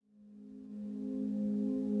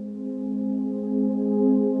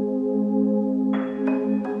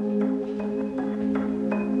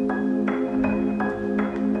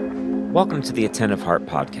Welcome to the Attentive Heart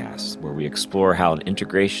Podcast, where we explore how an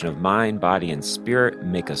integration of mind, body, and spirit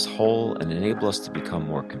make us whole and enable us to become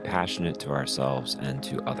more compassionate to ourselves and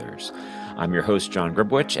to others. I'm your host, John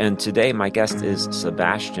Gribowich, and today my guest is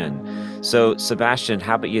Sebastian. So, Sebastian,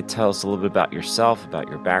 how about you tell us a little bit about yourself, about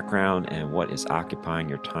your background, and what is occupying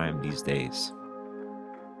your time these days?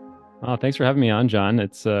 Oh, thanks for having me on, John.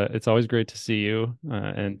 It's always great to see you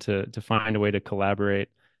and to find a way to collaborate.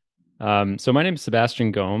 So my name is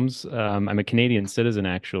Sebastian Gomes. I'm a Canadian citizen,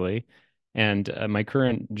 actually, and my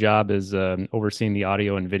current job is overseeing the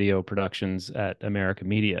audio and video productions at America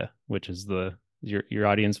Media, which is your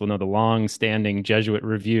audience will know the long-standing Jesuit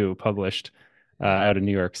Review published out of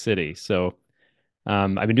New York City. So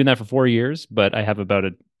I've been doing that for 4 years, but I have about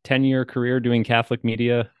a 10-year career doing Catholic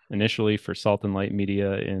media, initially for Salt and Light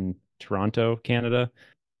Media in Toronto, Canada.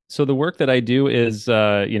 So the work that I do is,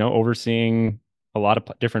 overseeing a lot of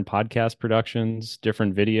different podcast productions,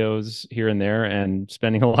 different videos here and there, and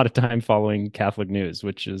spending a lot of time following Catholic news,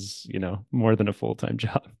 which is, more than a full-time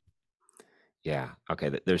job. Yeah.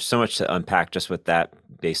 Okay. There's so much to unpack just with that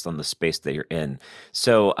based on the space that you're in.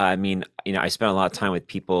 So, I mean, I spent a lot of time with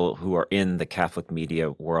people who are in the Catholic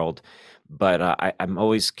media world, but I'm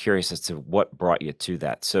always curious as to what brought you to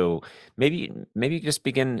that. So maybe you just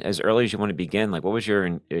begin as early as you want to begin. Like, what was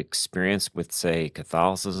your experience with, say,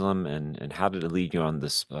 Catholicism, and how did it lead you on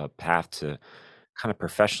this path to kind of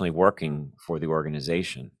professionally working for the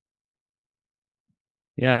organization?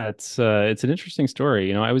 Yeah, it's an interesting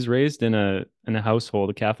story. I was raised in a household,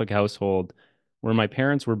 a Catholic household, where my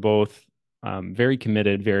parents were both very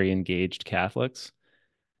committed, very engaged Catholics,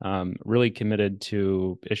 really committed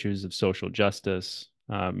to issues of social justice,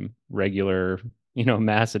 regular,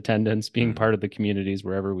 mass attendance, being Mm, part of the communities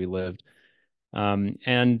wherever we lived.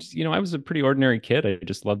 And I was a pretty ordinary kid. I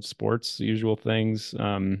just loved sports, the usual things.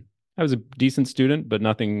 I was a decent student, but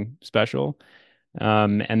nothing special.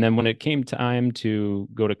 And then when it came time to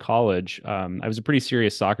go to college, I was a pretty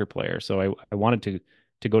serious soccer player. So I wanted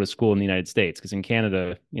to go to school in the United States because in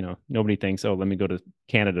Canada, nobody thinks, oh, let me go to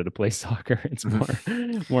Canada to play soccer. It's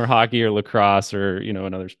more hockey or lacrosse or,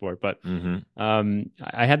 another sport. But hmm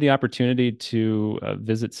I had the opportunity to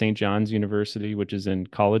visit St. John's University, which is in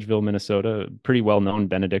Collegeville, Minnesota, a pretty well-known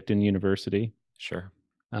Benedictine university. Sure.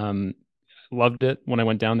 Um, Loved it when I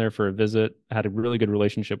went down there for a visit. Had a really good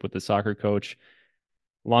relationship with the soccer coach.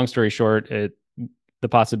 Long story short, the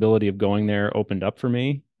possibility of going there opened up for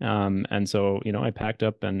me. And so, I packed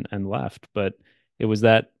up and left. But it was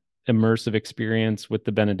that immersive experience with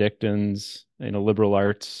the Benedictines, liberal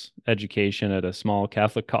arts education at a small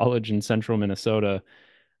Catholic college in central Minnesota,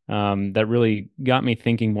 that really got me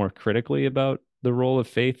thinking more critically about the role of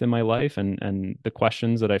faith in my life and the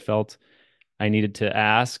questions that I felt I needed to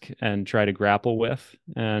ask and try to grapple with.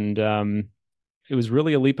 And it was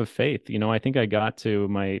really a leap of faith. I think I got to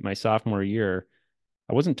my sophomore year.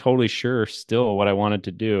 I wasn't totally sure still what I wanted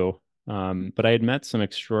to do, but I had met some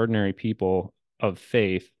extraordinary people of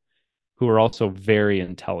faith who are also very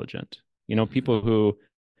intelligent. hmm People who,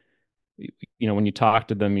 when you talk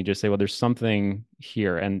to them, you just say, "Well, there's something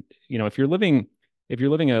here." And if you're living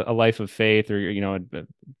a life of faith, or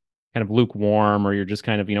kind of lukewarm, or you're just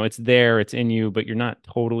kind of, it's there, it's in you, but you're not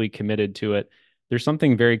totally committed to it. There's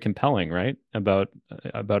something very compelling, right? About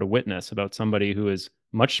a witness, about somebody who is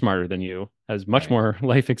much smarter than you, has much Right. more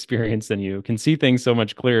life experience than you, can see things so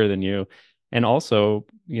much clearer than you. And also,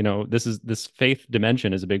 this faith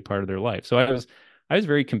dimension is a big part of their life. So I was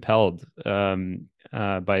very compelled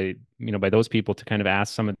by those people to kind of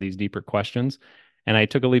ask some of these deeper questions. And I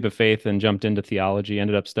took a leap of faith and jumped into theology,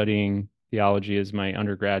 ended up studying theology as my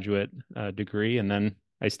undergraduate degree. And then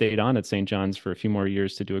I stayed on at St. John's for a few more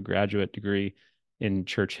years to do a graduate degree in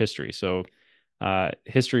church history. So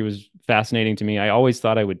history was fascinating to me. I always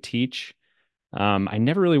thought I would teach. I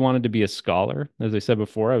never really wanted to be a scholar. As I said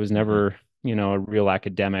before, I was hmm never, a real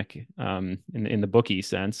academic in the bookie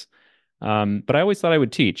sense. But I always thought I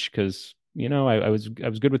would teach because, I was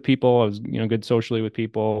good with people. I was, good socially with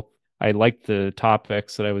people. I liked the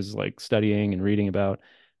topics that I was like studying and reading about.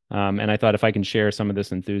 And I thought if I can share some of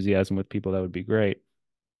this enthusiasm with people, that would be great.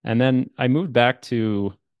 And then I moved back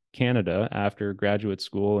to Canada after graduate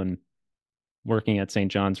school and working at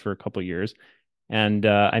St. John's for a couple of years. And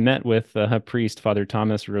I met with a priest, Father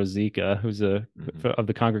Thomas Rosica, who's hmm of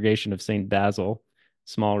the Congregation of St. Basil,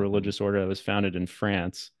 small hmm religious order that was founded in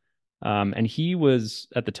France. And he was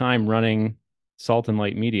at the time running Salt and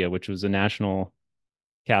Light Media, which was a national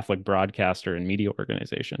Catholic broadcaster and media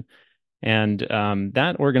organization. And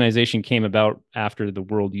that organization came about after the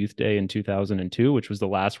World Youth Day in 2002, which was the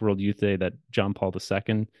last World Youth Day that John Paul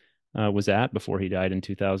II was at before he died in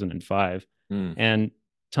 2005. Mm. And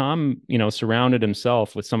Tom, surrounded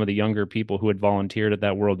himself with some of the younger people who had volunteered at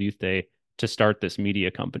that World Youth Day to start this media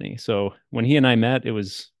company. So when he and I met, it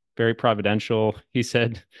was very providential. He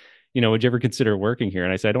said, would you ever consider working here?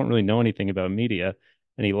 And I said, I don't really know anything about media.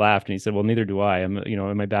 And he laughed and he said, well, neither do I.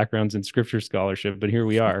 My background's in scripture scholarship, but here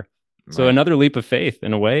we are. So Right. another leap of faith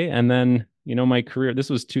in a way. And then, my career, this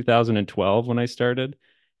was 2012 when I started.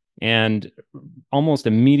 And almost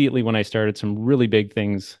immediately when I started, some really big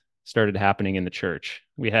things started happening in the church.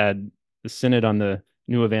 We had the synod on the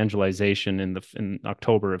new evangelization in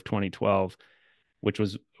October of 2012, which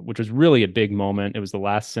was really a big moment. It was the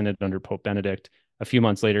last synod under Pope Benedict. A few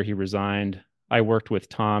months later, he resigned. I worked with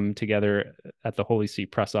Tom together at the Holy See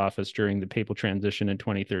press office during the papal transition in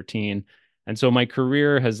 2013. And so my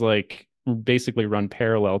career has like basically run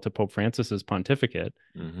parallel to Pope Francis's pontificate.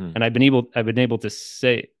 Hmm. And I've been able to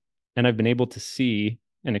see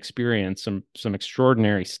and experience some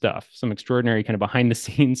extraordinary stuff, some extraordinary kind of behind the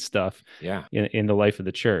scenes stuff Yeah. in the life of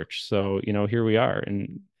the church. So, here we are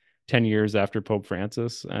in 10 years after Pope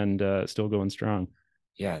Francis and still going strong.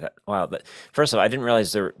 Yeah. Wow. First of all, I didn't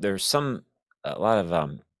realize there's a lot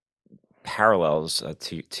of parallels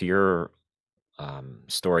to your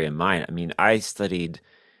story and mine. I mean, I studied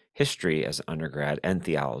history as an undergrad and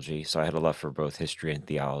theology, so I had a love for both history and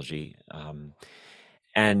theology.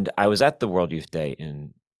 And I was at the World Youth Day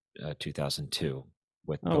in 2002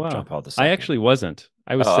 with Oh, Pope John wow. Paul I II. actually wasn't.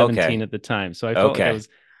 I was Oh, 17 okay. at the time. So I felt like I Okay. was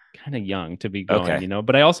kind of young to be going, Okay.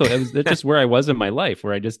 but that's just where I was in my life,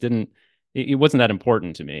 where I just didn't, it wasn't that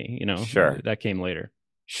important to me, Sure. that came later.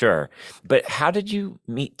 Sure. But how did you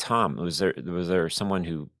meet Tom? Was there someone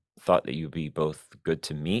who thought that you'd be both good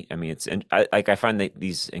to meet? I mean, I find that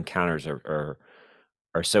these encounters are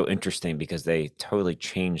so interesting because they totally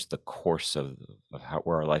change the course of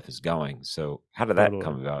where our life is going. So how did that Totally.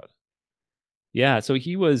 come about? Yeah, so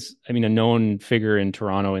he was, I mean, a known figure in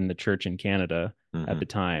Toronto in the church in Canada at Hmm. the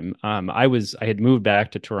time. I had moved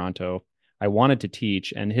back to Toronto. I wanted to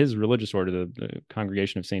teach, and his religious order, the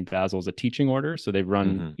Congregation of St. Basil, is a teaching order. So they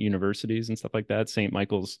run Hmm. universities and stuff like that. St.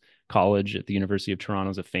 Michael's College at the University of Toronto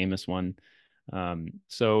is a famous one.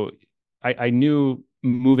 So I knew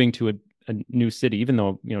moving to a new city, even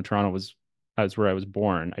though, Toronto was where I was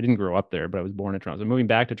born. I didn't grow up there, but I was born in Toronto. So moving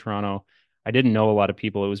back to Toronto, I didn't know a lot of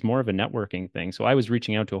people. It was more of a networking thing. So I was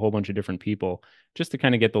reaching out to a whole bunch of different people just to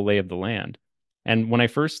kind of get the lay of the land. And when I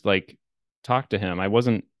first like talked to him, I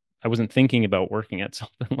wasn't thinking about working at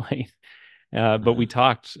something like but we Hmm.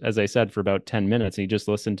 talked, as I said, for about 10 minutes. And he just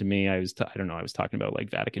listened to me. I don't know, I was talking about like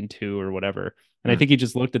Vatican II or whatever. And I Hmm. think he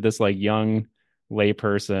just looked at this like young lay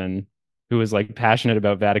person who was like passionate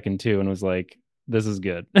about Vatican II and was like, this is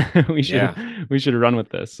good. we should Yeah. we should run with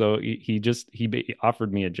this. So he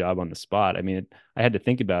offered me a job on the spot. I mean, I had to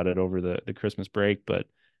think about it over the Christmas break, but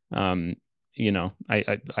um,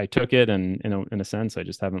 I took it, and in a sense, I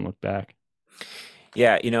just haven't looked back.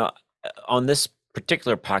 Yeah. On this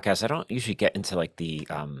particular podcast, I don't usually get into like the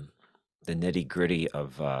nitty gritty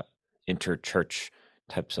of interchurch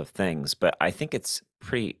types of things, but I think it's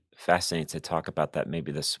pretty fascinating to talk about that.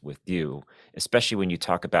 Maybe this with you, especially when you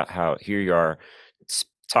talk about how here you are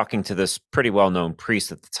talking to this pretty well known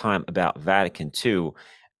priest at the time about Vatican II,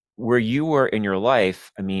 where you were in your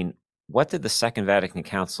life. I mean, what did the Second Vatican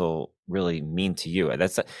Council really mean to you?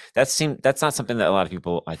 That's not something that a lot of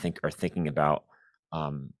people I think are thinking about,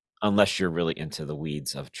 um, unless you're really into the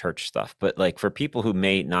weeds of church stuff. But like for people who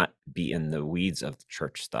may not be in the weeds of the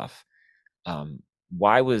church stuff,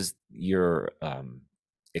 why was your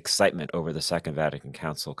excitement over the Second Vatican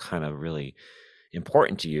Council kind of really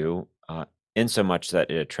important to you, in so much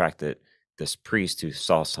that it attracted this priest who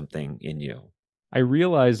saw something in you? I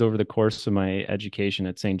realized over the course of my education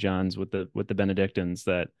at St. John's with the Benedictines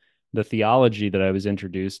that the theology that I was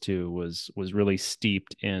introduced to was really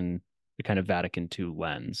steeped in the kind of Vatican II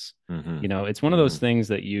lens. Hmm. It's one of those Hmm. things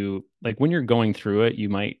that you like when you're going through it, you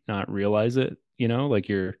might not realize it, like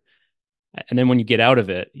and then when you get out of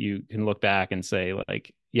it, you can look back and say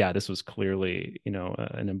like, yeah, this was clearly,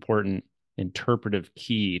 an important interpretive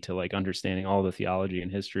key to like understanding all the theology and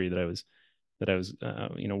history that I was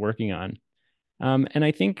working on. And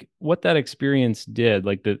I think what that experience did,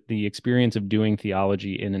 like the experience of doing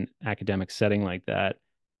theology in an academic setting like that,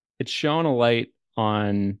 it shone a light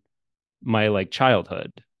on my like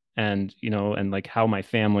childhood and like how my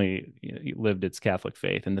family lived its Catholic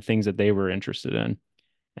faith and the things that they were interested in,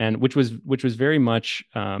 and which was very much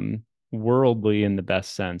worldly in the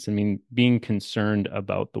best sense. I mean, being concerned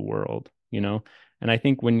about the world. And I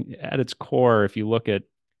think when at its core, if you look at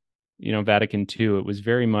Vatican II, it was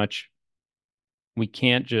very much we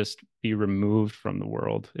can't just be removed from the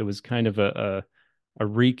world. It was kind of a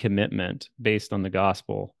recommitment based on the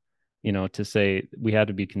gospel, to say we had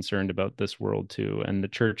to be concerned about this world too. And the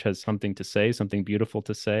church has something to say, something beautiful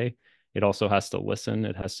to say. It also has to listen.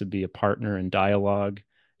 It has to be a partner in dialogue.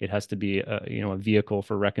 It has to be a vehicle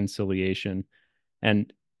for reconciliation.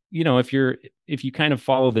 And if you kind of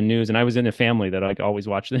follow the news, and I was in a family that like always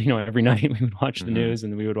watched, every night we would watch the Hmm. news,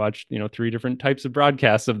 and we would watch, three different types of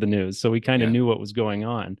broadcasts of the news. So we kind of Yeah. knew what was going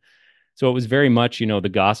on. So it was very much, the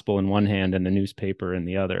gospel in one hand and the newspaper in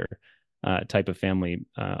the other, type of family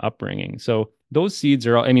upbringing. So those seeds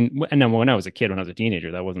are all, I mean, and then when I was a kid, when I was a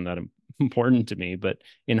teenager, that wasn't that important to me. But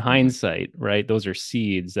in Hmm. hindsight, right, those are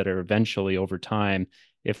seeds that are eventually over time,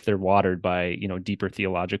 if they're watered by, deeper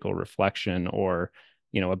theological reflection or,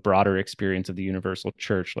 a broader experience of the universal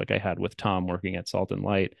church, like I had with Tom working at Salt and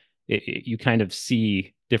Light, you kind of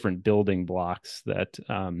see different building blocks that,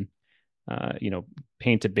 uh, you know,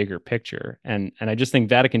 paint a bigger picture. And I just think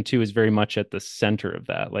Vatican II is very much at the center of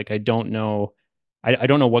that. Like I don't know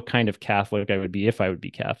what kind of Catholic I would be if I would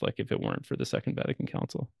be Catholic if it weren't for the Second Vatican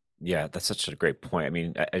Council. Yeah, that's such a great point. I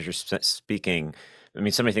mean, as you're speaking, I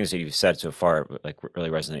mean, so many things that you've said so far like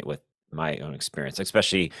really resonate with my own experience,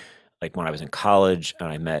 especially like when I was in college and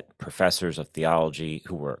I met professors of theology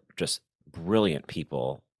who were just brilliant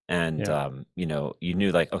people. And Yeah. you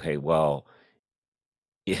knew like, okay, well,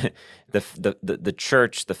 yeah, the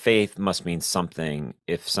church, the faith must mean something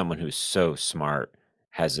if someone who's so smart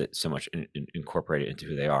has it so much incorporated into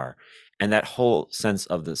who they are. And that whole sense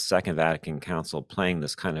of the Second Vatican Council playing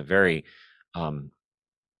this kind of very, um,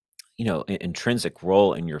 intrinsic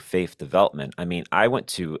role in your faith development. I mean, I went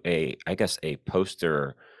to I guess, a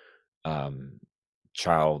poster um,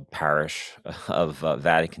 child parish of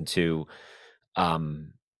Vatican II.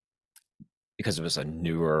 Um, because it was a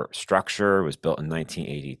newer structure. It was built in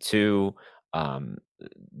 1982. Um,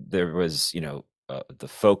 there was, the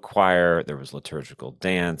folk choir, there was liturgical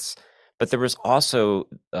dance, but there was also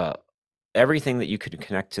everything that you could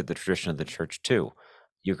connect to the tradition of the church too.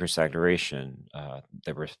 Eucharist adoration.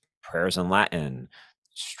 There were prayers in Latin,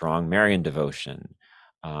 strong Marian devotion.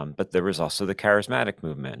 But there was also the charismatic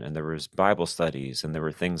movement, and there was Bible studies, and there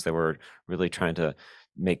were things that were really trying to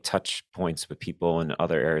make touch points with people in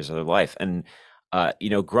other areas of their life. And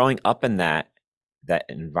growing up in that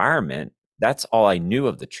environment, that's all I knew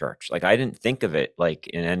of the church. Like I didn't think of it like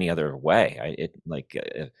in any other way.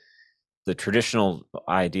 The traditional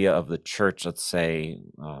idea of the church, let's say,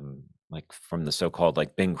 like from the so-called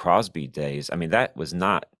like Bing Crosby days, I mean, that was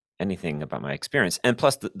not anything about my experience. And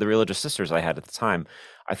plus, the religious sisters I had at the time,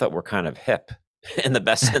 I thought were kind of hip in the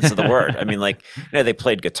best sense of the word. I mean, like, they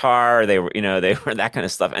played guitar, they were, they were that kind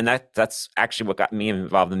of stuff. And that's actually what got me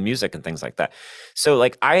involved in music and things like that. So,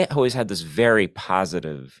 like, I always had this very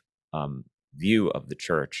positive view of the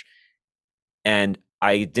church. And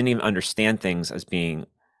I didn't even understand things as being,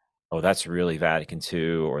 oh, that's really Vatican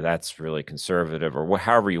II, or that's really conservative, or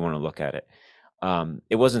however you want to look at it.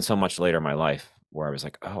 It wasn't so much later in my life where I was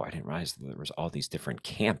like, oh, I didn't realize that there was all these different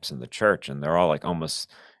camps in the church, and they're all like almost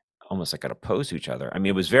like opposed to each other. I mean,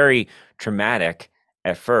 it was very traumatic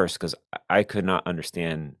at first because I could not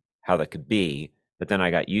understand how that could be, but then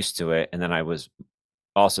I got used to it, and then I was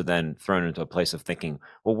also then thrown into a place of thinking,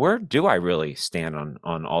 well, where do I really stand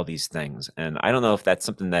on all these things? And I don't know if that's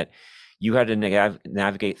something that you had to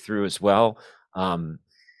navigate through as well. Um,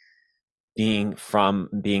 being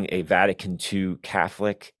a Vatican II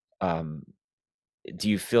Catholic, do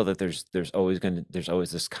you feel that there's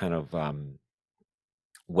always this kind of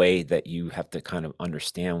way that you have to kind of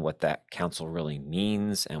understand what that council really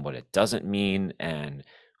means and what it doesn't mean, and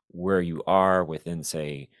where you are within,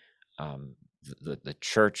 say, the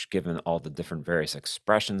church, given all the different various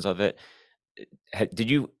expressions of it?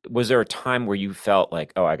 Was there a time where you felt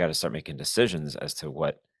like, oh, I got to start making decisions as to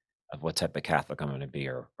what type of Catholic I'm going to be,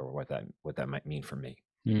 or what that might mean for me?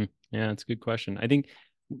 Yeah, it's a good question. I think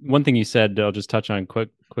one thing you said, I'll just touch on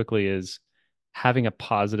quickly, is having a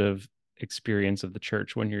positive experience of the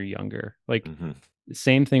church when you're younger. Like Hmm.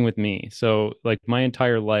 same thing with me. So like my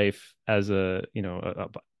entire life as a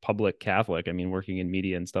public Catholic, I mean, working in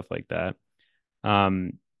media and stuff like that.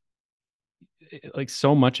 Um, like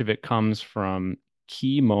so much of it comes from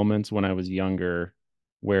key moments when I was younger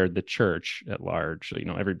where the church at large,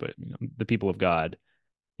 everybody, the people of God,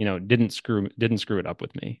 didn't screw it up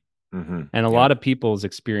with me. Hmm. And a Yeah. lot of people's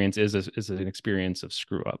experience is an experience of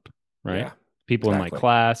screw up, right? Yeah. People in my Exactly.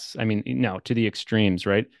 class, I mean, to the extremes,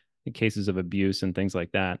 right? In cases of abuse and things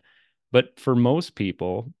like that. But for most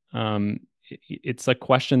people, it's a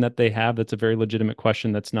question that they have that's a very legitimate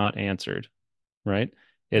question that's not answered, right?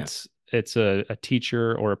 Yeah. It's a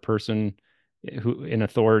teacher or a person who in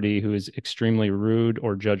authority who is extremely rude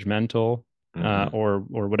or judgmental, Hmm. or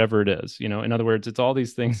whatever it is. In other words, it's all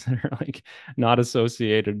these things that are like not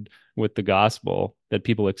associated with the gospel that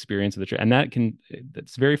people experience at the church, and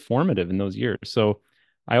that's very formative in those years. So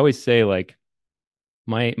I always say like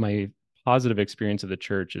my positive experience of the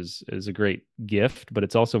church is a great gift, but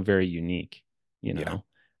it's also very unique, you Yeah. know.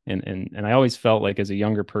 And I always felt like as a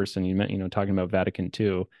younger person, talking about Vatican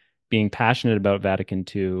II, being passionate about Vatican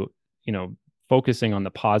II, focusing on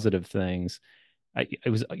the positive things.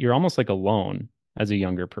 You're almost like alone as a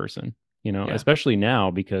younger person, Yeah. especially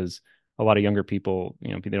now because a lot of younger people, they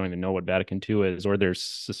don't even know what Vatican II is, or they're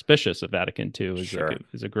suspicious of Vatican II Sure.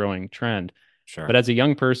 is a growing trend. Sure. But as a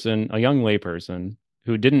young person, a young lay person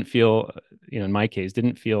who didn't feel, in my case,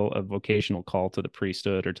 didn't feel a vocational call to the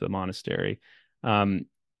priesthood or to the monastery, um,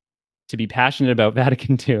 to be passionate about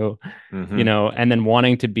Vatican II, Hmm. and then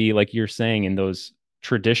wanting to be, like you're saying, in those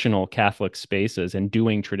traditional Catholic spaces and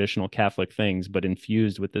doing traditional Catholic things, but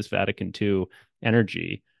infused with this Vatican II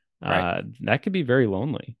energy, Right. that could be very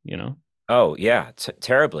lonely. Oh, yeah,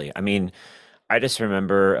 terribly. I mean, I just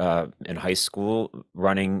remember in high school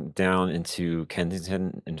running down into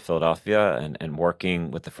Kensington in Philadelphia and working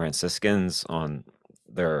with the Franciscans on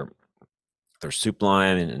their their soup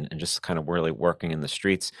line and just kind of really working in the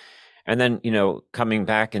streets. And then, coming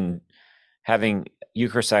back and having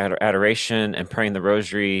Eucharistic adoration and praying the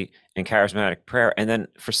rosary and charismatic prayer. And then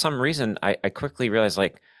for some reason, I quickly realized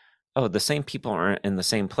like, oh, the same people aren't in the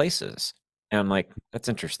same places. And I'm like, that's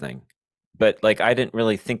interesting. But like, I didn't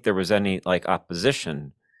really think there was any like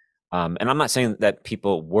opposition. And I'm not saying that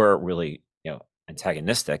people were really,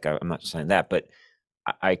 antagonistic. I'm not saying that, but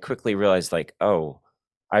I quickly realized like, oh,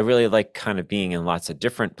 I really like kind of being in lots of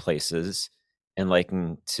different places and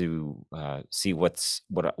liking to see what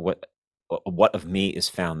of me is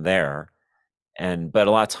found there. And but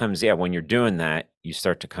a lot of times, yeah, when you're doing that, you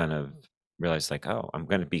start to kind of realize like, oh, I'm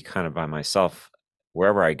going to be kind of by myself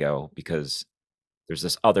wherever I go because there's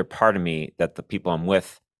this other part of me that the people I'm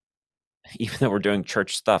with, even though we're doing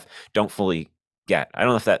church stuff, don't fully get. I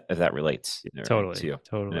don't know if that relates to Totally, you. You know,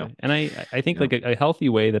 totally. And I think you know. like a healthy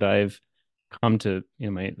way that I've come to,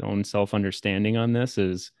 my own self-understanding on this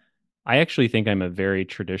is I actually think I'm a very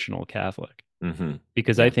traditional Catholic Hmm.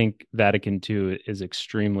 because I Yeah. think Vatican II is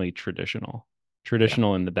extremely Yeah.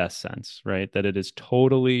 traditional in the best sense, right? That it is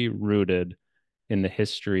totally rooted in the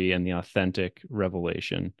history and the authentic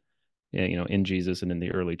revelation, in Jesus and in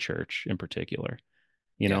the early church in particular.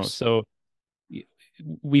 Yes. So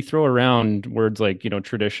we throw around words like,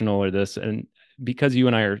 traditional or this, and because you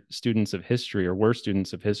and I are students of history, or were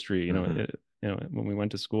students of history, Hmm. when we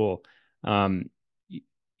went to school, um,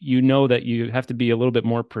 you know that you have to be a little bit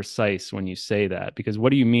more precise when you say that, because what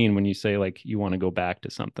do you mean when you say like you want to go back to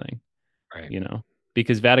something, Right. you know?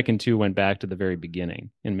 Because Vatican II went back to the very beginning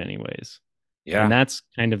in many ways. And Yeah. that's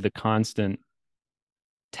kind of the constant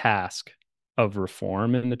task of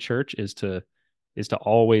reform in the church, is to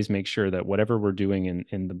always make sure that whatever we're doing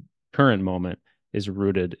in the current moment is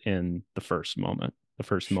rooted in the first moment, the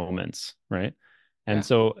first Sure. moments, right? And Yeah.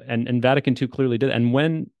 so and Vatican II clearly did. And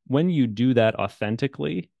when you do that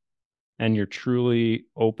authentically and you're truly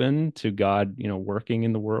open to God, working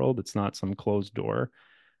in the world, it's not some closed door.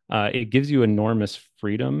 It gives you enormous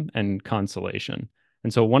freedom and consolation.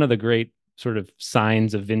 And so, one of the great sort of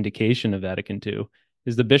signs of vindication of Vatican II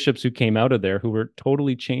is the bishops who came out of there who were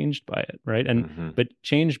totally changed by it, right? And Hmm. but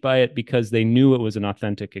changed by it because they knew it was an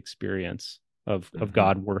authentic experience of Hmm.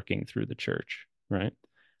 God working through the church, right?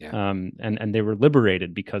 Yeah. And they were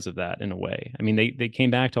liberated because of that in a way. I mean, they came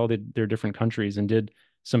back to all their different countries and did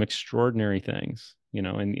some extraordinary things.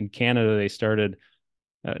 In Canada, they started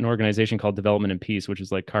an organization called Development and Peace, which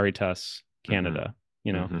is like Caritas Hmm. Canada,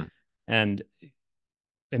 you know, Hmm. and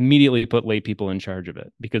immediately put lay people in charge of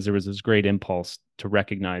it because there was this great impulse to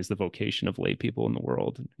recognize the vocation of lay people in the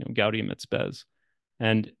world, Gaudium et Spes.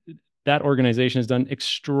 And that organization has done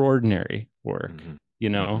extraordinary work, Hmm.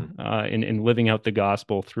 Hmm. in living out the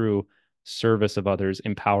gospel through service of others,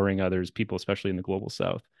 empowering others, people, especially in the global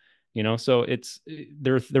south. So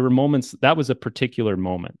there were moments that was a particular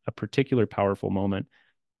moment, a particular powerful moment.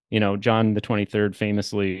 John the 23rd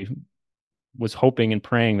famously was hoping and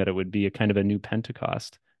praying that it would be a kind of a new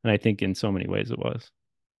Pentecost. And I think in so many ways it was.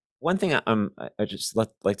 One thing I just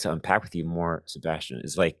like to unpack with you more, Sebastian,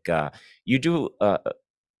 is like you do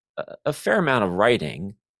a fair amount of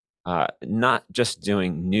writing, not just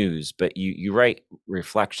doing news, but you write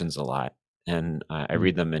reflections a lot, and I Mm.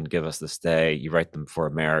 read them in Give Us This Day. You write them for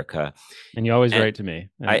America, And you always and write to me.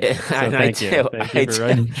 I And so and I thank you. do, Thank you I for do,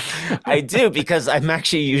 writing. I do because I'm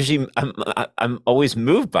actually usually I'm always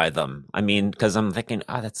moved by them. I mean, because I'm thinking,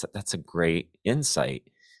 oh, that's a great insight.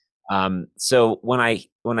 So when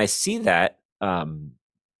I see that. um,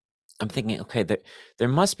 I'm thinking, okay, there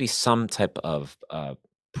must be some type of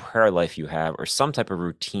prayer life you have, or some type of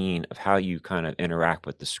routine of how you kind of interact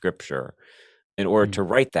with the scripture in order Mm. to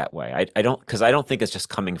write that way. I don't, because I don't think it's just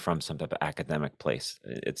coming from some type of academic place.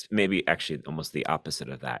 It's maybe actually almost the opposite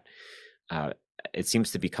of that. Uh, it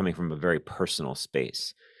seems to be coming from a very personal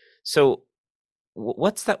space. So,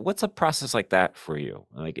 what's that? What's a process like that for you?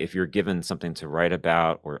 Like if you're given something to write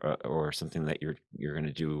about, or something that you're going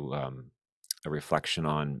to do a reflection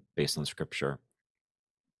on based on scripture.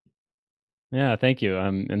 Yeah, thank you.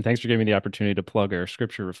 And thanks for giving me the opportunity to plug our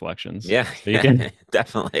scripture reflections. Yeah, So you can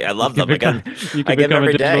definitely. I you love can them. become you I can get them become a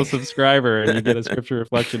every digital day. subscriber and you get a scripture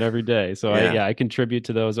reflection every day. So I Yeah. yeah, I contribute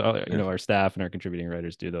to those. Yeah. Our staff and our contributing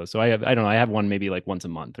writers do those. So I don't know, I have one maybe like once a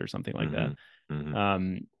month or something like that. Hmm.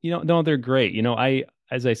 Hmm. No, they're great. I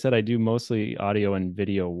as I said, I do mostly audio and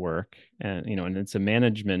video work, and and it's a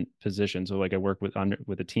management position. So like I work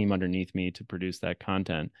with a team underneath me to produce that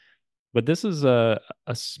content. But this is a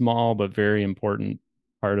small but very important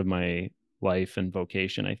part of my life and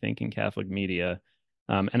vocation, I think, in Catholic media.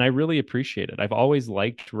 And I really appreciate it. I've always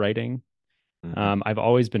liked writing. Hmm. I've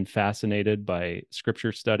always been fascinated by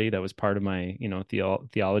scripture study. That was part of my,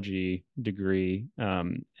 theology degree.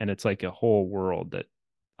 And it's like a whole world that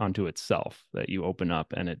onto itself that you open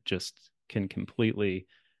up, and it just can completely,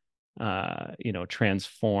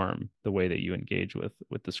 transform the way that you engage with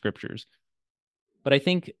the scriptures. But I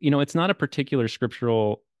think, it's not a particular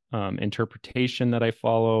scriptural interpretation that I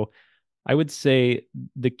follow. I would say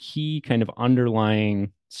the key kind of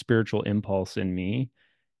underlying spiritual impulse in me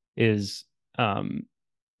is um,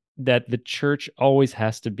 that the church always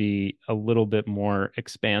has to be a little bit more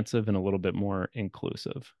expansive and a little bit more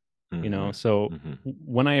inclusive. Hmm. So Hmm.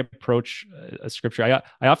 when I approach a scripture,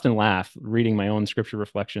 I often laugh reading my own scripture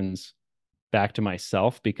reflections back to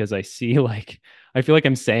myself because I see like I feel like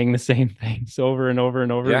I'm saying the same things over and over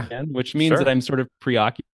and over Yeah. again, which means that Sure. I'm sort of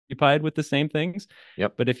preoccupied with the same things.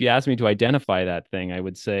 Yep. But if you ask me to identify that thing, I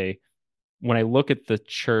would say when I look at the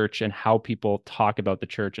church and how people talk about the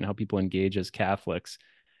church and how people engage as Catholics,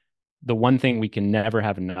 the one thing we can never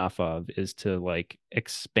have enough of is to like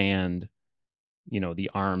expand, the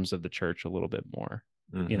arms of the church a little bit more,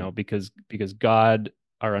 Hmm. because God,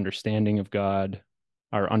 our understanding of God,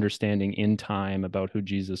 our understanding in time about who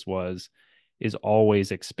Jesus was is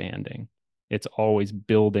always expanding. It's always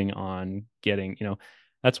building on getting,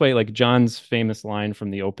 that's why like John's famous line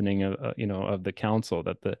from the opening of of the council,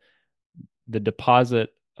 that the deposit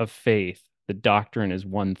of faith, the doctrine is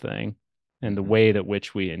one thing, and the Hmm. way that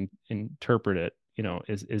which we interpret it,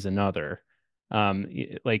 is another.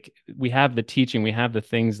 Like we have the teaching, we have the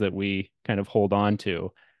things that we kind of hold on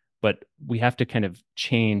to, but we have to kind of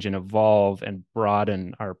change and evolve and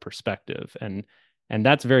broaden our perspective. And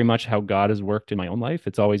that's very much how God has worked in my own life.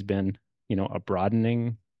 It's always been, a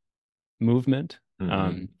broadening movement. Hmm.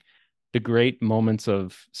 Um, the great moments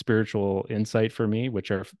of spiritual insight for me,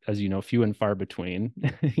 which are, as you know, few and far between.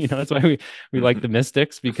 That's why we like Hmm. the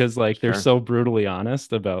mystics, because like they're Sure. so brutally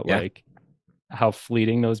honest about Yeah. like how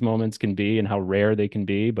fleeting those moments can be and how rare they can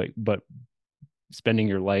be, but spending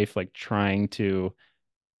your life like trying to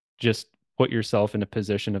just put yourself in a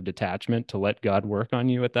position of detachment to let God work on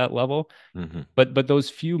you at that level. Hmm. But those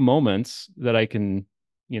few moments that I can,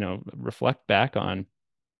 reflect back on,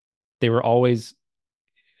 they were always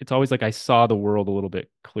it's always like I saw the world a little bit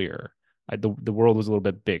clearer. The world was a little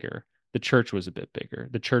bit bigger. The church was a bit bigger.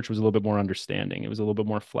 The church was a little bit more understanding. It was a little bit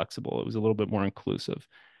more flexible. It was a little bit more inclusive.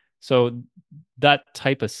 So that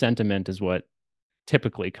type of sentiment is what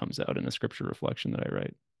typically comes out in a scripture reflection that I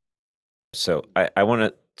write. So I want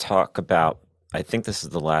to talk about. I think this is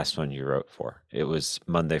the last one you wrote for. It was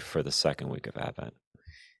Monday for the second week of Advent,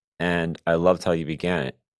 and I loved how you began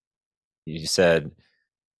it. You said,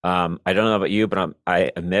 I don't know about you, but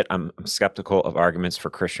I admit I'm skeptical of arguments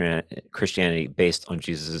for Christianity based on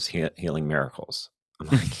Jesus' healing miracles. I'm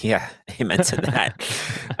like, yeah, amen to that.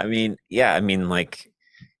 I mean, yeah, I mean, like,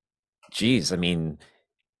 geez, I mean,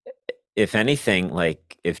 if anything,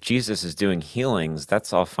 like, if Jesus is doing healings,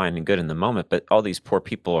 that's all fine and good in the moment, but all these poor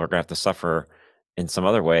people are gonna have to suffer in some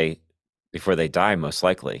other way before they die, most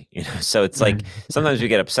likely. So it's like sometimes we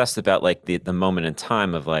get obsessed about like the moment in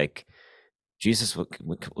time of like Jesus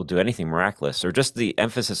will do anything miraculous, or just the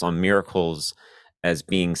emphasis on miracles as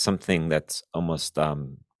being something that's almost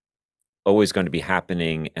always going to be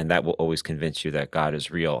happening, and that will always convince you that God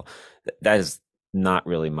is real. That is not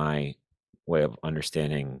really my way of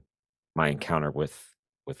understanding my encounter with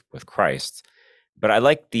Christ. But I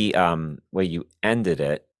like the way you ended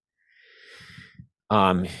it.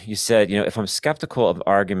 You said, if I'm skeptical of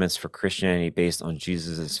arguments for Christianity based on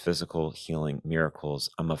Jesus's physical healing miracles,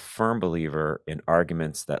 I'm a firm believer in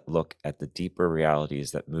arguments that look at the deeper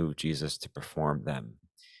realities that move Jesus to perform them.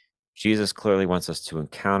 Jesus clearly wants us to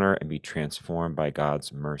encounter and be transformed by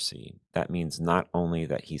God's mercy. That means not only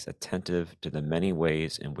that he's attentive to the many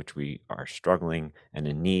ways in which we are struggling and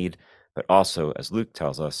in need, but also, as Luke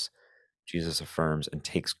tells us, Jesus affirms and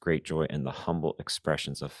takes great joy in the humble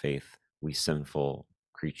expressions of faith we sinful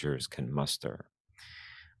creatures can muster.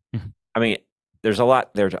 I mean, there's a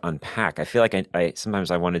lot there to unpack. I feel like I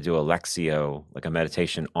sometimes I want to do a lectio, like a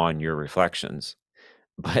meditation on your reflections.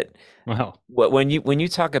 But Wow. when you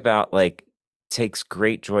talk about like takes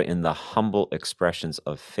great joy in the humble expressions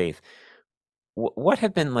of faith, what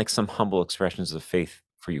have been like some humble expressions of faith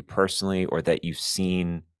for you personally, or that you've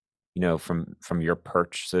seen, from your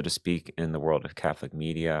perch, so to speak, in the world of Catholic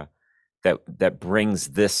media, that brings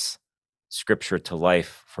this scripture to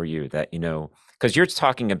life for you? That because you're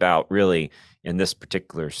talking about really in this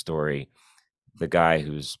particular story, the guy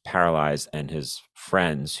who's paralyzed and his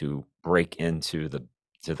friends who break into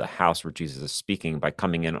the house where Jesus is speaking by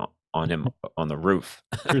coming in on him on the roof.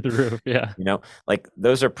 Through the roof. Yeah. Like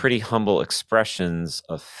those are pretty humble expressions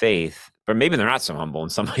of faith, but maybe they're not so humble in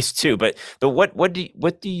some ways too. But what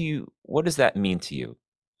does that mean to you,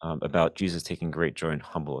 about Jesus taking great joy in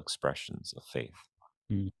humble expressions of faith?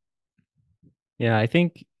 Mm. Yeah, I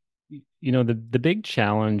think the big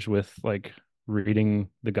challenge with like reading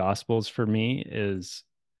the Gospels for me is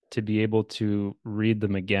to be able to read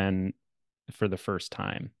them again for the first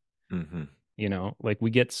time. Mm-hmm. Like we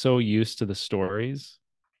get so used to the stories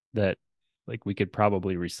that like we could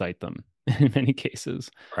probably recite them in many cases.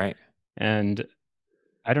 Right. And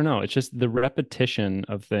I don't know, it's just the repetition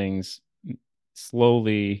of things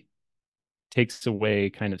slowly takes away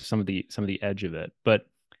kind of some of the edge of it. But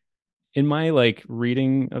in my like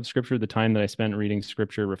reading of scripture, the time that I spent reading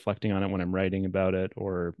scripture, reflecting on it when I'm writing about it,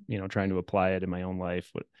 or trying to apply it in my own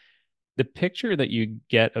life, the picture that you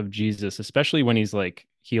get of Jesus, especially when he's like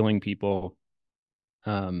healing people,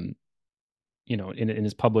 um, in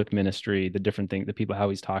his public ministry, the different things, the people, how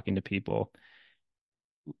he's talking to people,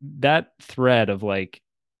 that thread of like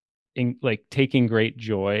taking great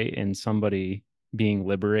joy in somebody being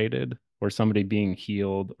liberated or somebody being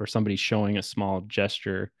healed or somebody showing a small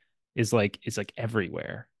gesture is like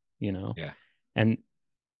everywhere. Yeah. And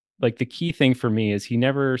like the key thing for me is he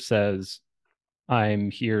never says, I'm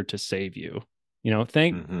here to save you.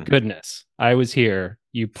 Thank Mm-hmm. goodness I was here,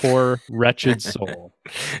 you poor wretched soul.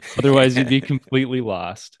 Otherwise, you'd be completely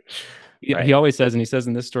lost. He Right. always says, and he says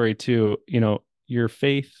in this story too, your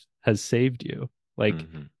faith has saved you. Like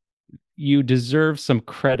Mm-hmm. you deserve some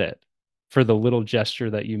credit for the little gesture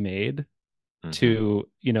that you made Mm-hmm. to,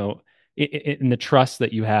 in the trust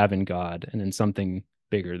that you have in God and in something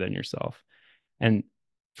bigger than yourself. And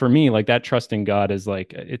for me, like that trust in God is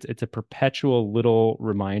like it's a perpetual little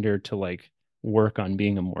reminder to like work on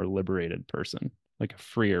being a more liberated person, like a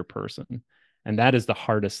freer person. And that is the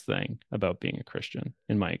hardest thing about being a Christian,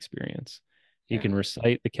 in my experience. You Yeah. can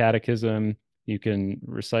recite the catechism, you can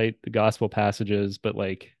recite the gospel passages, but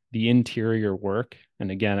like the interior work,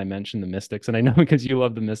 and again, I mentioned the mystics, and I know because you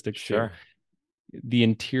love the mystics too, Sure. the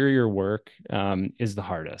interior work is the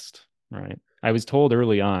hardest, right? I was told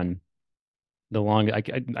early on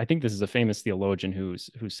I think this is a famous theologian who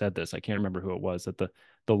said this. I can't remember who it was, that the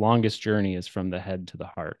longest journey is from the head to the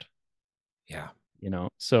heart. Yeah.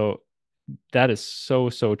 So that is so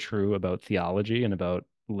so true about theology and about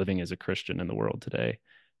living as a Christian in the world today,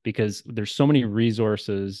 because there's so many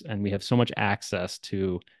resources and we have so much access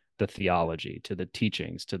to the theology, to the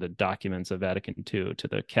teachings, to the documents of Vatican II, to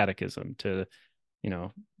the catechism, to you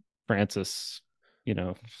know Francis, you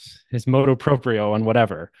know his motu proprio on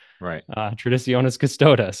whatever, Right. traditionis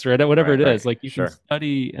custodes, right? Whatever Right. it Right. is, like you can Sure.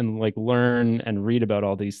 study and like learn and read about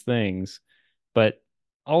all these things, but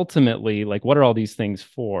ultimately, like, what are all these things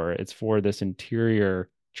for? It's for this interior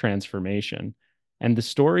transformation. And the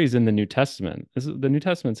stories in the New Testament, the New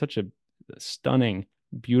Testament is such a stunning,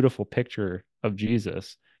 beautiful picture of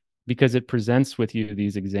Jesus because it presents with you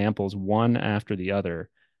these examples one after the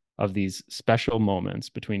other of these special moments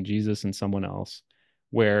between Jesus and someone else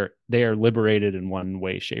where they are liberated in one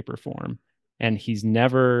way, shape, or form. And he's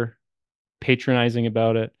never patronizing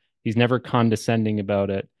about it. He's never condescending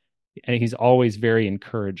about it. And he's always very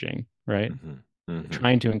encouraging, right? Mm-hmm. Mm-hmm.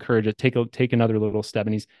 Trying to encourage it, take another little step.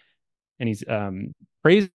 And he's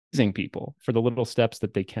praising people for the little steps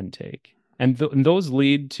that they can take. And those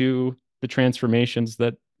lead to the transformations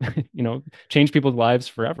that, change people's lives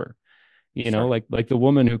forever. Sure. Like the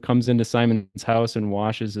woman who comes into Simon's house and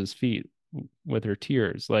washes his feet with her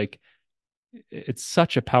tears. Like it's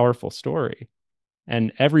such a powerful story.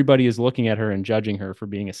 And everybody is looking at her and judging her for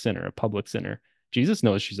being a sinner, a public sinner. Jesus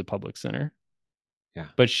knows she's a public sinner, Yeah.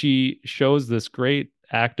 but she shows this great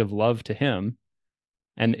act of love to him.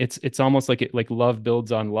 And it's almost like it like love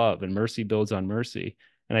builds on love and mercy builds on mercy.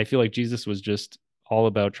 And I feel like Jesus was just all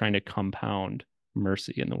about trying to compound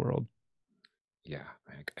mercy in the world. Yeah,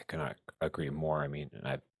 I cannot agree more. I mean,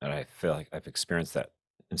 and I feel like I've experienced that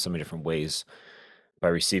in so many different ways by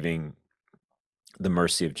receiving the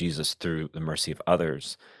mercy of Jesus through the mercy of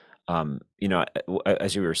others.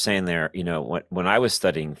 As you were saying there, when I was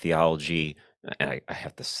studying theology, and I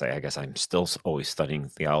have to say, I guess I'm still always studying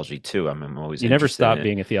theology too. I'm always You never interested in stop it.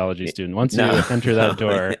 being a theology student. Once No, you enter no, that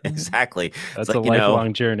door, exactly. It's that's a like,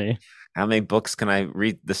 lifelong journey. how many books can I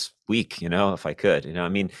read this week? If I could, I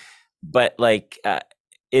mean, but like,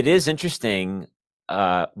 it is interesting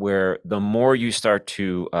where the more you start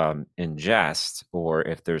to ingest, or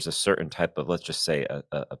if there's a certain type of, let's just say,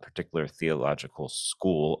 a particular theological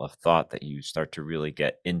school of thought that you start to really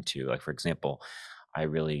get into. Like, for example, I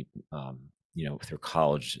really, through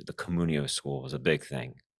college, the communio school was a big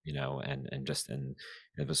thing, and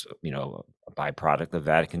it was, a byproduct of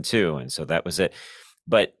Vatican II, and so that was it.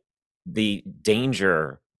 But the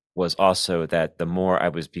danger was also that the more I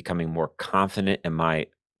was becoming more confident in my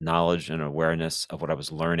knowledge and awareness of what I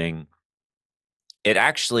was learning, it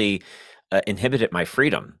actually inhibited my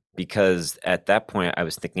freedom, because at that point I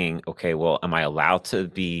was thinking, okay, well, am I allowed to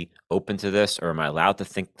be open to this, or am I allowed to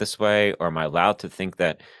think this way, or am I allowed to think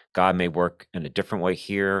that God may work in a different way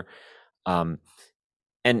here? Um,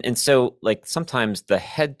 and so, like, sometimes the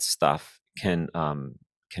head stuff can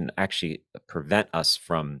actually prevent us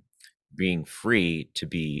from being free to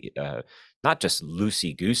be not just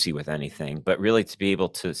loosey goosey with anything, but really to be able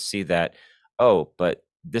to see that, oh, but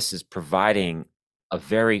this is providing a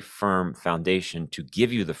very firm foundation to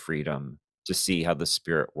give you the freedom to see how the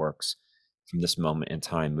Spirit works from this moment in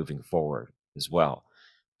time moving forward as well.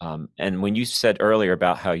 And when you said earlier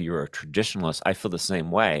about how you're a traditionalist, I feel the same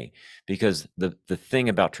way, because the thing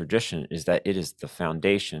about tradition is that it is the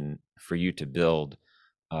foundation for you to build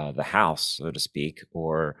the house, so to speak,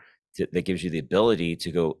 or that gives you the ability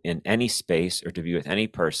to go in any space or to be with any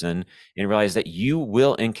person and realize that you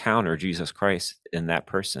will encounter Jesus Christ in that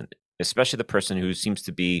person, especially the person who seems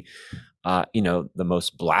to be, the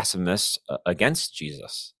most blasphemous against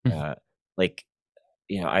Jesus. Like,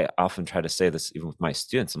 I often try to say this even with my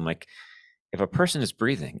students. I'm like, if a person is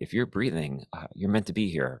breathing, if you're breathing, you're meant to be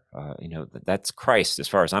here. That's Christ as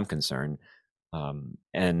far as I'm concerned.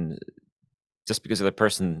 And just because the other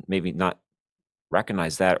person maybe not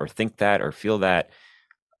recognize that or think that or feel that,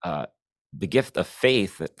 uh, the gift of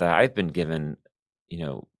faith that I've been given,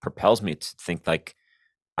 propels me to think like,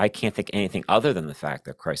 I can't think anything other than the fact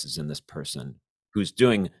that Christ is in this person who's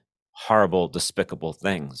doing horrible, despicable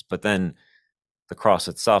things. But then the cross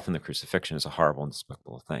itself and the crucifixion is a horrible and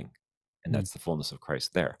despicable thing. And Mm. that's the fullness of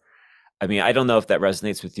Christ there. I mean, I don't know if that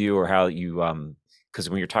resonates with you, or how you, because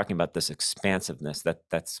when you're talking about this expansiveness,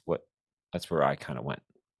 that's where I kind of went.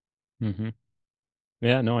 Mm-hmm.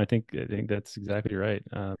 Yeah, no, I think that's exactly right.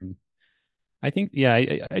 I think, yeah,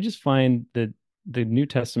 I just find that the New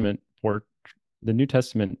Testament port the New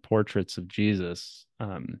Testament portraits of Jesus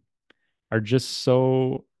are just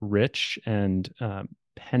so rich and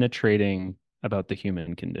penetrating about the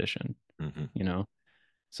human condition, Hmm. you know?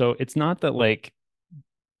 So it's not that like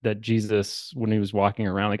that Jesus, when he was walking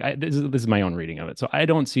around, like this is my own reading of it. So I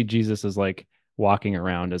don't see Jesus as like walking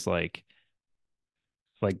around as like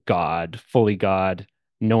God, fully God,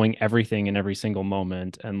 knowing everything in every single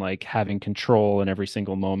moment and like having control in every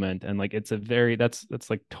single moment. And like it's a very that's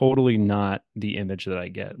like totally not the image that I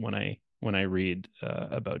get when I read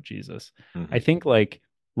about Jesus. I Hmm. think like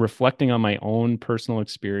reflecting on my own personal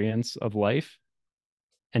experience of life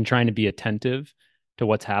and trying to be attentive to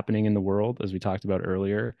what's happening in the world, as we talked about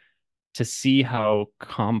earlier, to see how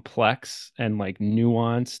complex and like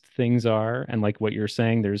nuanced things are. And like what you're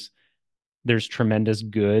saying, there's tremendous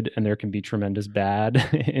good and there can be tremendous bad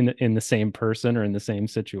in the same person or in the same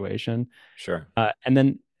situation. Sure. And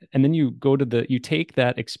then you take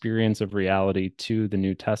that experience of reality to the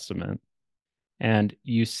New Testament, and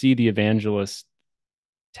you see the evangelist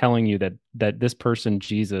telling you that this person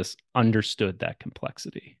Jesus understood that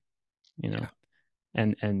complexity, you know,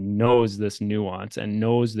 Yeah. and knows this nuance and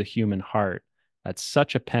knows the human heart at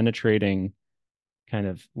such a penetrating kind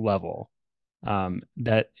of level,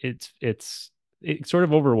 that it sort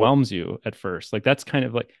of overwhelms you at first. Like that's kind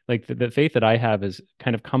of like the faith that I have is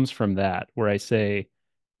kind of comes from that, where I say,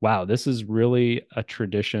 wow, this is really a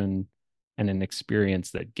tradition and an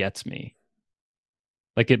experience that gets me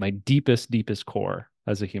like at my deepest core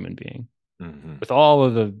as a human being. Hmm. with all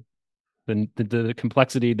of the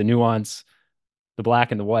complexity, the nuance, the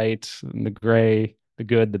black and the white, and the gray, the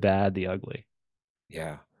good, the bad, the ugly.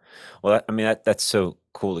 Yeah. Well, I mean, that's so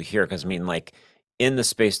cool to hear because I mean, like in the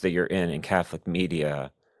space that you're in Catholic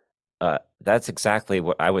media, that's exactly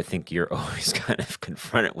what I would think you're always kind of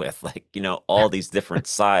confronted with, like, all these different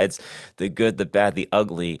sides, the good, the bad, the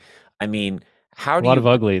ugly. I mean, how A do lot of you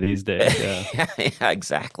ugly these days. Yeah. yeah, yeah,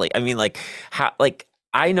 exactly. I mean, like like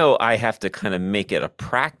I know I have to kind of make it a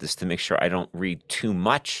practice to make sure I don't read too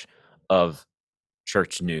much of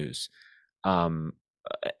church news. Um,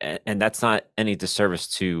 and that's not any disservice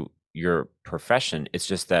to your profession. It's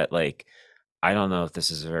just that, like, I don't know if this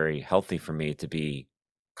is very healthy for me to be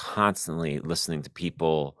constantly listening to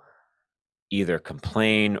people either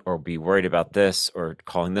complain or be worried about this or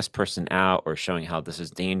calling this person out or showing how this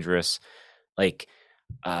is dangerous. Like,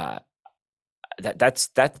 uh, that's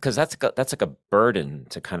because that's like a burden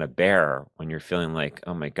to kind of bear when you're feeling like,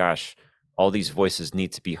 oh my gosh, all these voices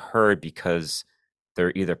need to be heard because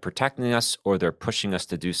they're either protecting us or they're pushing us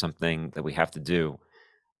to do something that we have to do.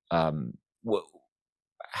 Um, wh-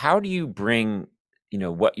 how do you bring,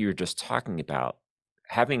 what you're just talking about,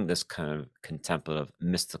 having this kind of contemplative,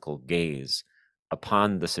 mystical gaze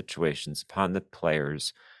upon the situations, upon the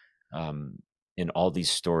players, um, in all these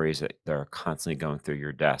stories that are constantly going through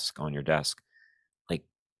your desk, on your desk? Like,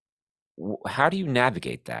 how do you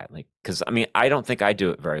navigate that? Like, because I mean, I don't think I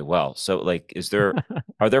do it very well. So, like,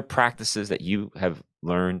 are there practices that you have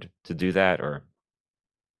learned to do that, or?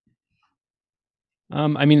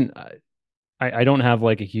 I mean, I don't have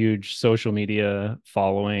like a huge social media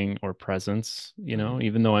following or presence, Mm,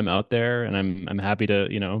 even though I'm out there and I'm happy to,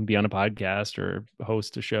 be on a podcast or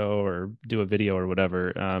host a show or do a video or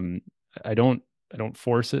whatever. I don't I don't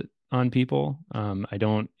force it on people. I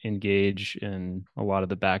don't engage in a lot of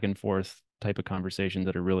the back and forth type of conversations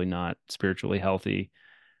that are really not spiritually healthy.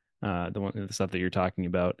 The stuff that you're talking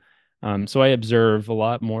about. So I observe a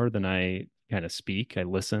lot more than I kind of speak. I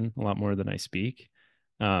listen a lot more than I speak.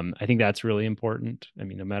 I think that's really important. I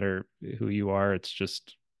mean, no matter who you are,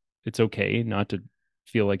 it's okay not to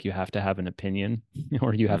feel like you have to have an opinion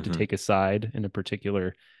or you have to mm-hmm, take a side in a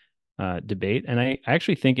particular debate. And I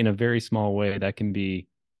actually think in a very small way that can be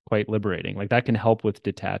quite liberating. Like that can help with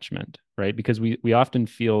detachment, right? Because we often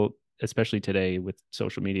feel, especially today with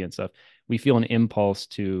social media and stuff, we feel an impulse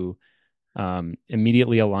to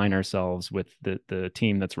immediately align ourselves with the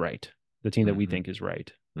team that's right, the team that we mm-hmm, think is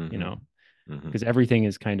right, you mm-hmm, know, mm-hmm, because everything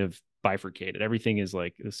is kind of bifurcated. Everything is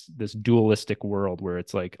like this dualistic world where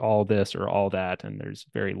it's like all this or all that, and there's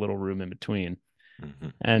very little room in between. mm-hmm.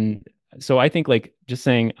 And so I think like just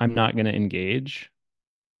saying I'm not going to engage.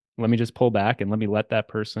 Let me just pull back and let me let that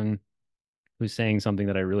person who's saying something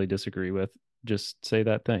that I really disagree with just say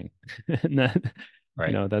that thing. And that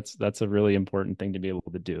Right. that's a really important thing to be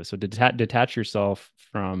able to do. So detach yourself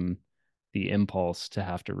from the impulse to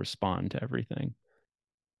have to respond to everything.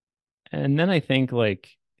 And then I think like,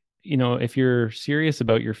 if you're serious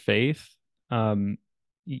about your faith, um,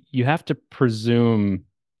 you have to presume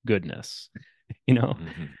goodness, you know,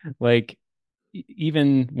 Mm-hmm, like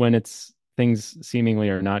even when it's things seemingly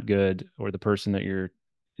are not good, or the person that you're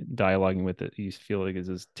dialoguing with that you feel like is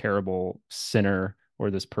this terrible sinner, or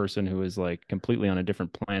this person who is like completely on a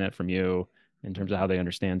different planet from you in terms of mm-hmm. how they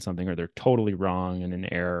understand something, or they're totally wrong and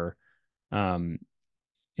in error. Um,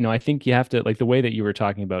 I think you have to like the way that you were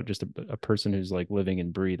talking about just a person who's like living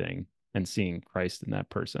and breathing and seeing Christ in that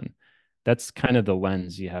person. That's kind of the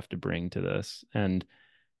lens you have to bring to this. And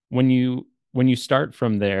when you start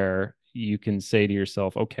from there, you can say to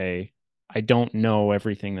yourself, okay, I don't know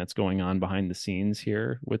everything that's going on behind the scenes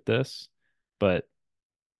here with this, but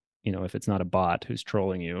if it's not a bot who's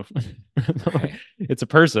trolling you, Right. it's a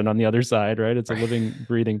person on the other side, right? It's a Right. living,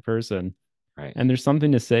 breathing person. Right. And there's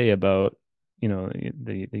something to say about,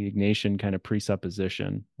 the Ignatian kind of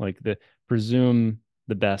presupposition, like the presume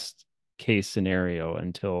the best case scenario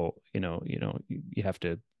until, you have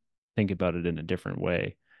to think about it in a different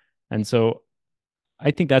way. And so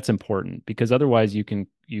I think that's important because otherwise you can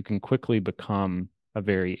quickly become a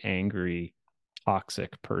very angry,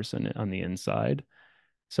 toxic person on the inside.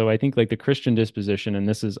 So I think like the Christian disposition, and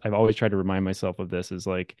this is I've always tried to remind myself of this, is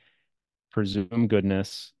like presume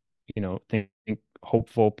goodness, think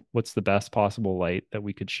hopeful, what's the best possible light that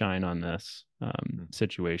we could shine on this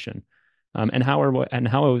situation. And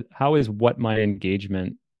how is what my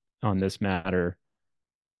engagement on this matter,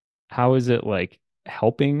 how is it like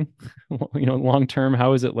helping long term?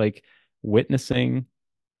 How is it like witnessing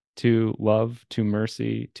to love, to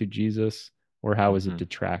mercy, to Jesus, or how is it Mm-hmm,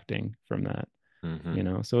 detracting from that?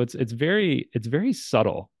 mm-hmm, So it's very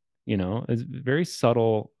subtle. It's very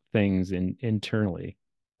subtle things internally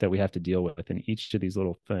that we have to deal with in each of these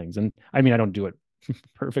little things. And I mean, I don't do it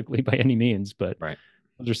perfectly by any means, but Right.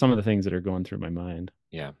 those are some of the things that are going through my mind.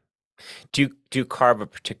 Yeah. Do you carve a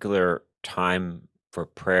particular time for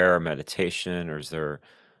prayer or meditation, or is there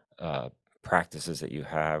uh, practices that you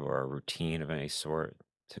have or a routine of any sort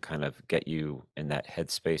to kind of get you in that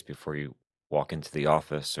headspace before you walk into the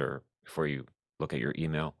office or before you look at your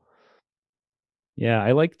email? Yeah,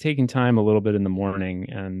 I like taking time a little bit in the morning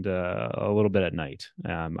and a little bit at night.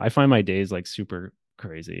 I find my days like super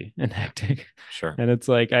crazy and Yeah, hectic, sure. and it's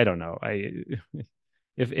like I don't know. I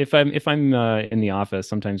if I'm in the office,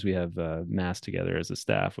 sometimes we have mass together as a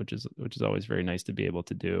staff, which is always very nice to be able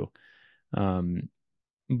to do. Um,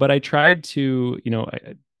 but I tried to,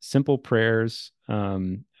 simple prayers. A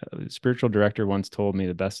spiritual director once told me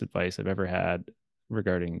the best advice I've ever had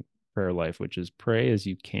regarding prayer life, which is pray as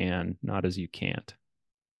you can, not as you can't.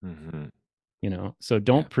 Hmm. So Yeah,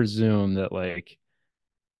 don't presume that like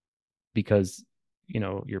because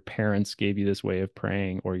your parents gave you this way of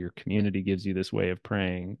praying or your community gives you this way of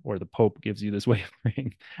praying or the pope gives you this way of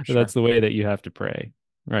praying that's sure. the way that you have to pray,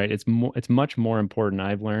 right? It's much more important,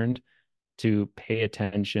 I've learned, to pay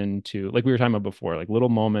attention to, like we were talking about before, like little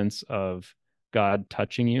moments of God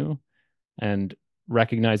touching you and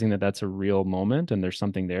recognizing that that's a real moment and there's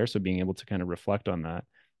something there, so being able to kind of reflect on that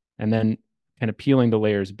and then kind of peeling the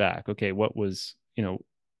layers back. Okay, what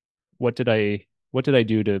did I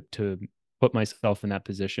do to put myself in that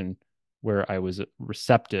position where I was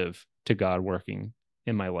receptive to God working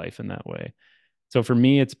in my life in that way? So for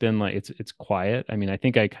me, it's been like it's quiet. I mean, I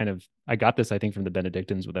think I got this, I think, from the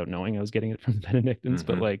Benedictines without knowing I was getting it from the Benedictines,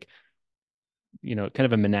 but Hmm. like, kind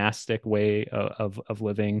of a monastic way of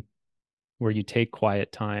living where you take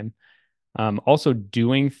quiet time. Also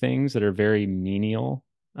doing things that are very menial,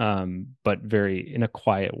 but very in a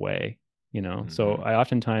quiet way. So Hmm.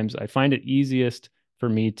 I find it easiest for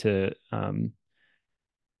me to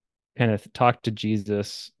kind of talk to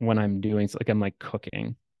Jesus when I'm doing, like I'm like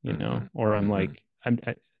cooking, Hmm. or I'm Hmm. like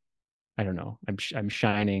I don't know, I'm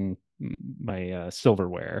shining my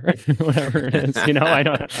silverware, whatever it is. I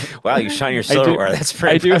don't. Wow, you shine your I do. silverware. That's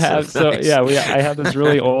pretty I do have, impressive. so Nice. yeah, I have this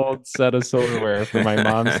really old set of silverware for my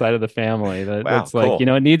mom's side of the family Wow, that's like, cool.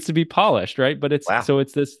 it needs to be polished, right? But Wow,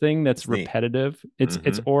 it's this thing that's that's neat. repetitive. It's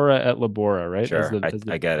Hmm. ora et labora, right? As Sure, the I as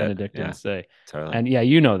the I get it. Yeah, Benedictines say. totally. And yeah,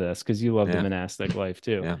 you know this because you love the Yeah, monastic life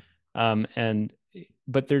too. yeah. And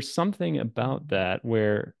but there's something about that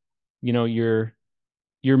where, you know, you're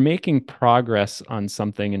you're making progress on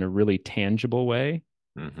something in a really tangible way.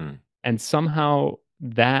 Hmm. And somehow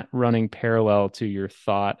that running parallel to your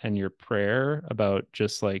thought and your prayer about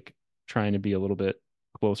just like trying to be a little bit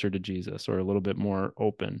closer to Jesus or a little bit more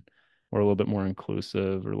open or a little bit more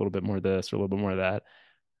inclusive or a little bit more this or a little bit more that.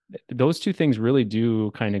 Those two things really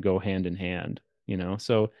do kind of go hand in hand.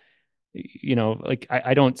 So, like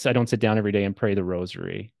I don't sit down every day and pray the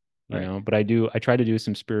rosary, Right. but I try to do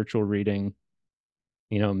some spiritual reading,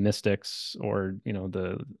 mystics or,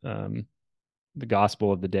 the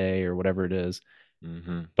gospel of the day or whatever it is.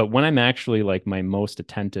 Hmm. But when I'm actually like my most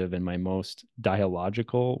attentive and my most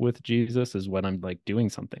dialogical with Jesus is when I'm like doing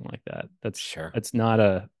something like that. That's Sure. that's not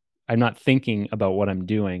a I'm not thinking about what I'm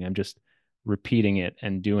doing. I'm just repeating it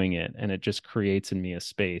and doing it. And it just creates in me a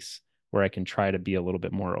space where I can try to be a little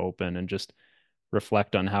bit more open and just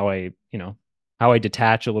reflect on how I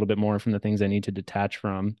detach a little bit more from the things I need to detach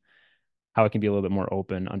from, how I can be a little bit more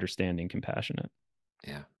open, understanding, compassionate.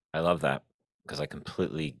 Yeah, I love that because I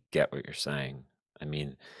completely get what you're saying. I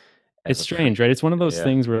mean, as It's a pr strange, right? It's one of those yeah,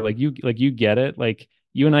 things where like you get it, like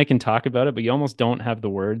you and I can talk about it, but you almost don't have the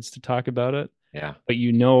words to talk about it. yeah. But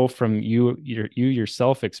you know from you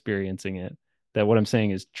yourself experiencing it that what I'm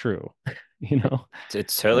saying is true, you It know?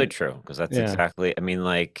 it's totally true because that's Yeah. exactly I mean,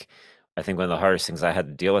 like, I think one of the hardest things I had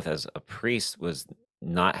to deal with as a priest was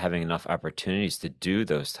not having enough opportunities to do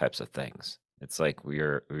those types of things. It's like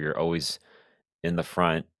we're always in the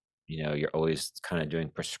front, you're always kinda doing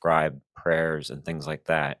prescribed prayers and things like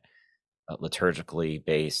that, liturgically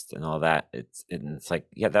based and all that. It's like,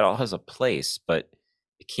 yeah, that all has a place, but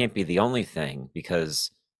it can't be the only thing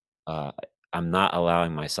because uh, I'm not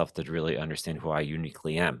allowing myself to really understand who I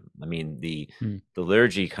uniquely am. I mean, Hmm. the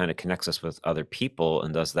liturgy kind of connects us with other people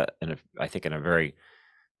and does that I think in a very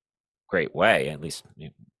great way. At least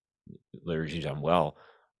liturgy done well.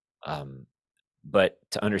 Um, but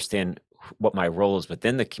to understand what my role is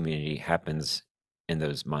within the community happens in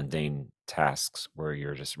those mundane tasks where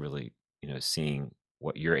you're just really, seeing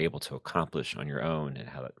what you're able to accomplish on your own and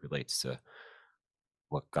how that relates to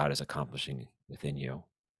what God is accomplishing within you.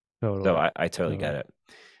 So Totally. I totally get Totally. it.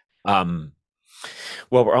 Um,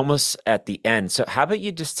 Well, we're almost at the end. So how about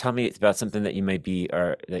you just tell me about something that you may be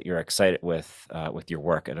or that you're excited with your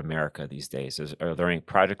work at America these days? Are there any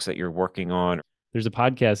projects that you're working on? There's a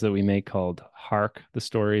podcast that we make called Hark, the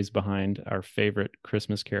stories behind our favorite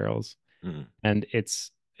Christmas carols. Mm, And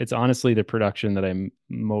it's honestly the production that I'm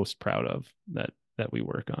most proud of that we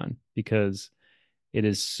work on because it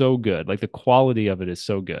is so good. Like the quality of it is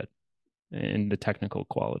so good and the technical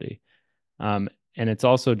quality. Um, and it's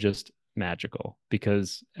also just magical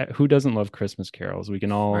because who doesn't love Christmas carols? We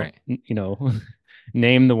can all, right.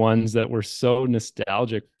 name the ones that we're so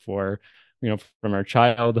nostalgic for, from our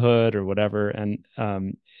childhood or whatever. And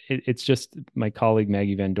it's just my colleague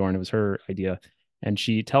Maggie Van Dorn, it was her idea. And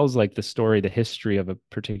she tells like the story, the history of a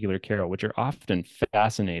particular carol, which are often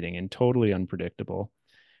fascinating and totally unpredictable.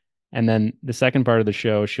 And then the second part of the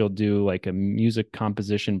show, she'll do like a music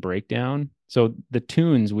composition breakdown. So the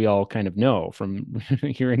tunes we all kind of know from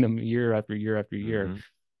hearing them year after year after year. Hmm.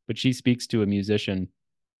 But she speaks to a musician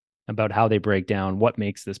about how they break down what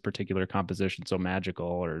makes this particular composition so magical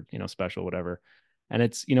or, special, whatever. And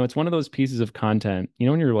it's one of those pieces of content,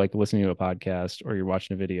 when you're like listening to a podcast or you're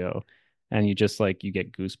watching a video and you just like you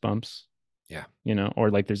get goosebumps, Yeah, or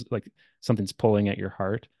like there's like something's pulling at your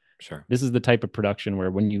heart. sure. This is the type of production where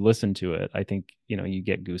when you listen to it, I think, you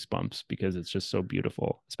get goosebumps because it's just so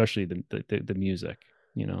beautiful, especially the music.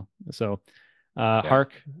 So Yeah.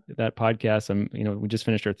 Hark, that podcast, we just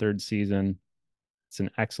finished our third season. It's an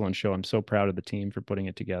excellent show. I'm so proud of the team for putting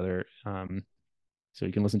it together. So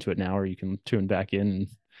you can listen to it now or you can tune back in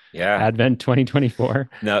Yeah. Advent 2024.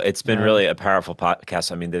 No, it's been Um, really a powerful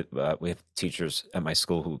podcast. I mean, we have teachers at my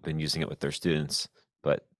school who've been using it with their students,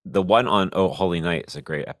 but the one on Oh Holy Night is a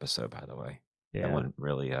great episode, by the way. That yeah, one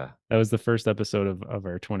really, that was the first episode of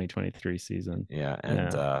our 2023 season. yeah.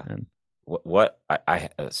 And Yeah. And what a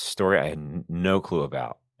story I had no clue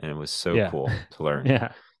about, and it was so yeah, cool to learn.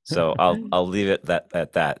 yeah, So I'll leave it that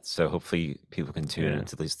at that. So hopefully people can tune in yeah.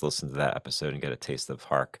 to at least listen to that episode and get a taste of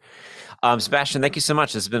Hark. Sebastian, thank you so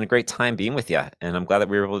much. This has been a great time being with you, and I'm glad that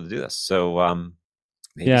we were able to do this. So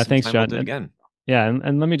maybe Yeah, thanks, sometime we'll John. do it again. Yeah,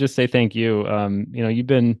 and let me just say thank you.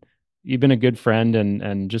 You've been a good friend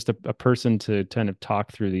and just a person to kind of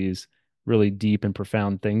talk through these really deep and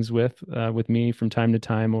profound things with me from time to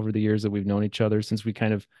time over the years that we've known each other since we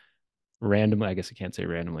kind of randomly, I guess I can't say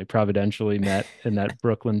randomly, providentially met in that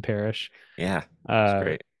Brooklyn parish. Yeah, it's Uh,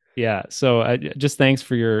 great. yeah. So I just thanks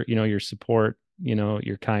for your support,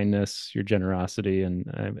 your kindness, your generosity,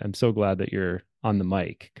 and I'm so glad that you're on the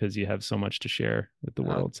mic because you have so much to share with the Uh,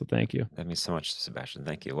 world. So thank you. that means so much, Sebastian.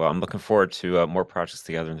 Thank you. Well, I'm looking forward to more projects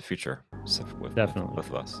together in the future so with Definitely. both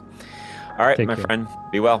of us. All right, Take my care. friend.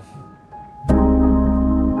 Be well.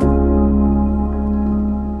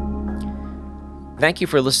 Thank you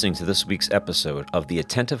for listening to this week's episode of the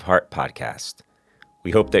Attentive Heart Podcast.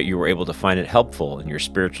 We hope that you were able to find it helpful in your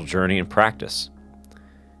spiritual journey and practice.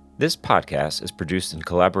 This podcast is produced in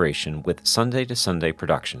collaboration with Sunday to Sunday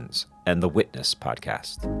Productions and the Witness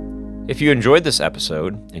Podcast. If you enjoyed this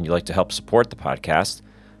episode and you'd like to help support the podcast,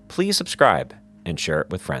 please subscribe and share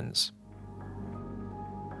it with friends.